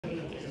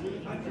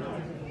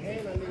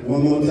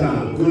One more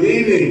time. Good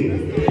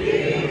evening.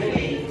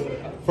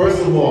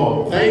 First of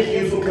all, thank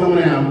you for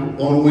coming out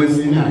on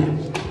Wednesday night.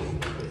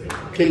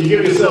 Can you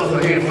give yourselves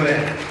a hand for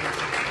that?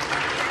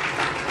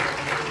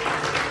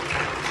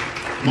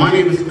 My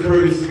name is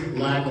Curtis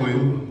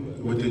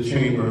Lackland with the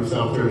Chamber,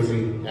 South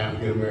Jersey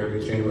African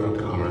American Chamber of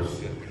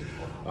Commerce.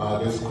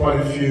 There's quite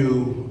a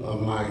few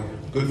of my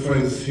good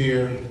friends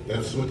here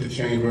that's with the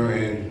Chamber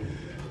and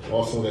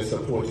also that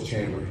support the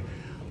Chamber.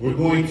 We're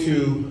going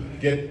to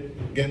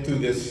get through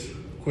this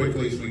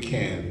quickly as we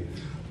can.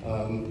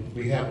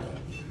 We have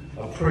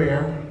a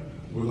prayer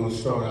we're going to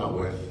start out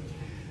with,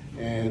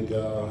 and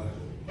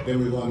then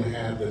we're going to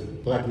have the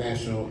Black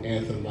National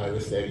Anthem by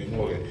Mr. Eddie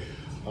Morgan.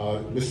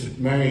 Mr.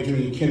 Marion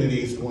Junior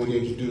Kennedy is going to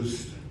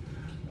introduce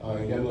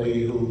a young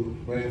lady who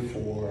ran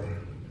for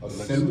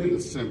Assembly?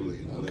 Assembly,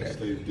 okay.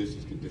 Legislative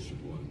District,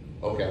 District 1.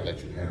 Okay, I'll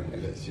let you handle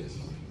it. Yes.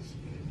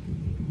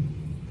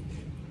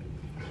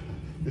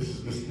 This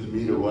is Mr.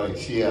 Demita White.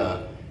 She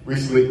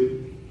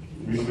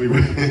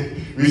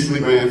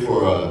recently ran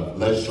for a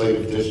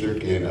legislative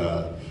district in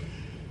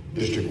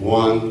District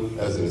 1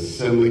 as an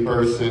assembly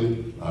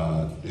person.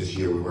 This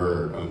year we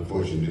were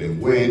unfortunately didn't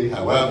win.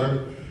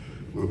 However,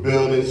 we're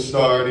building,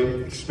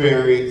 starting,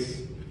 experience,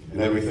 and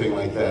everything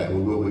like that.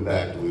 And we will be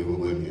back and we will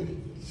win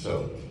again.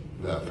 So,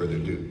 without further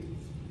ado.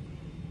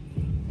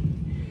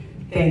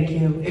 Thank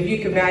you. If you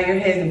could bow your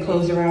heads and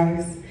close your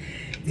eyes.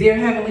 Dear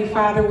Heavenly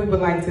Father, we would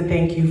like to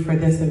thank you for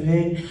this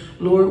event.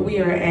 Lord, we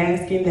are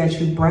asking that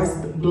you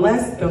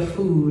bless the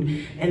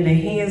food and the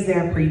hands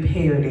that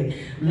prepared it.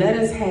 Let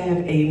us have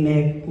a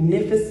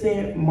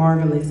magnificent,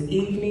 marvelous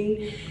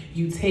evening.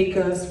 You take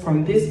us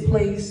from this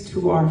place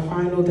to our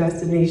final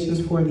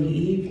destinations for the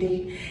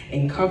evening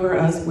and cover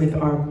us with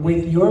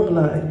your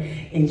blood.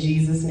 In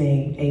Jesus'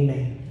 name,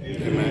 amen.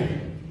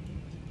 Amen.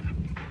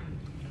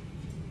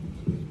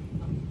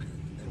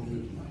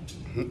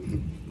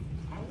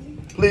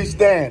 Please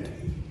stand.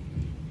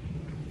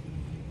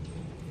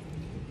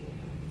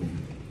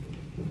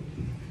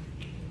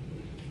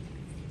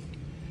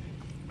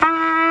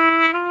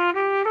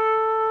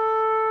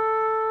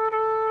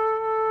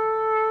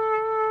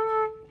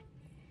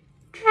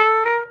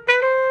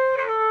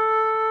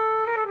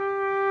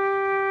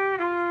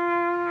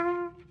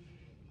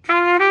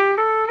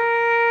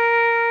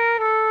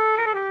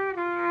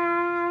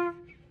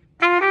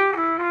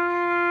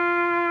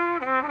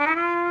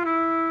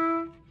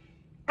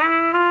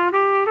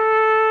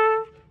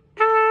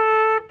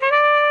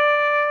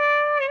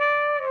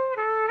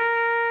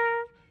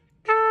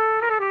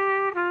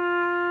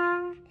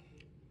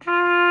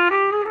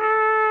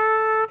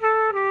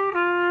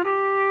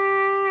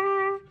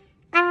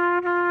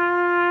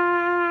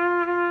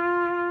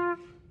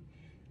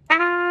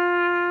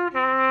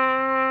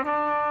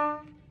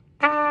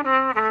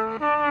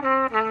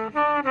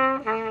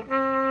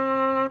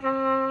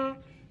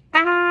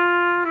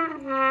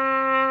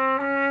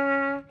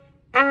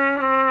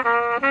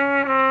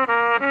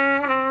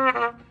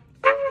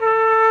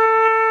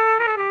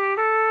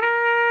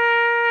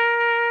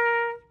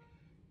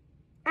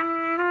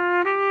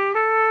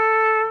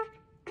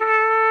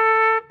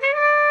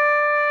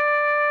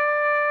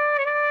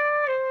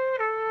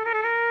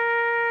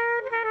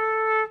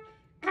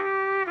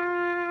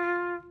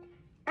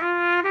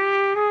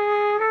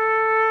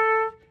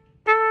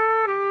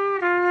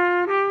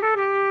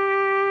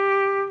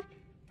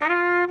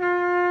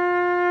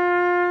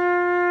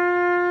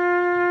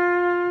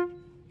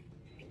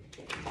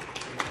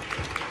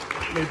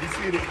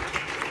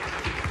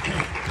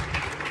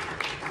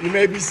 You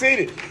may be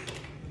seated.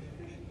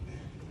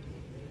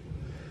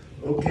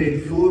 Okay,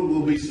 food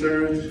will be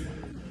served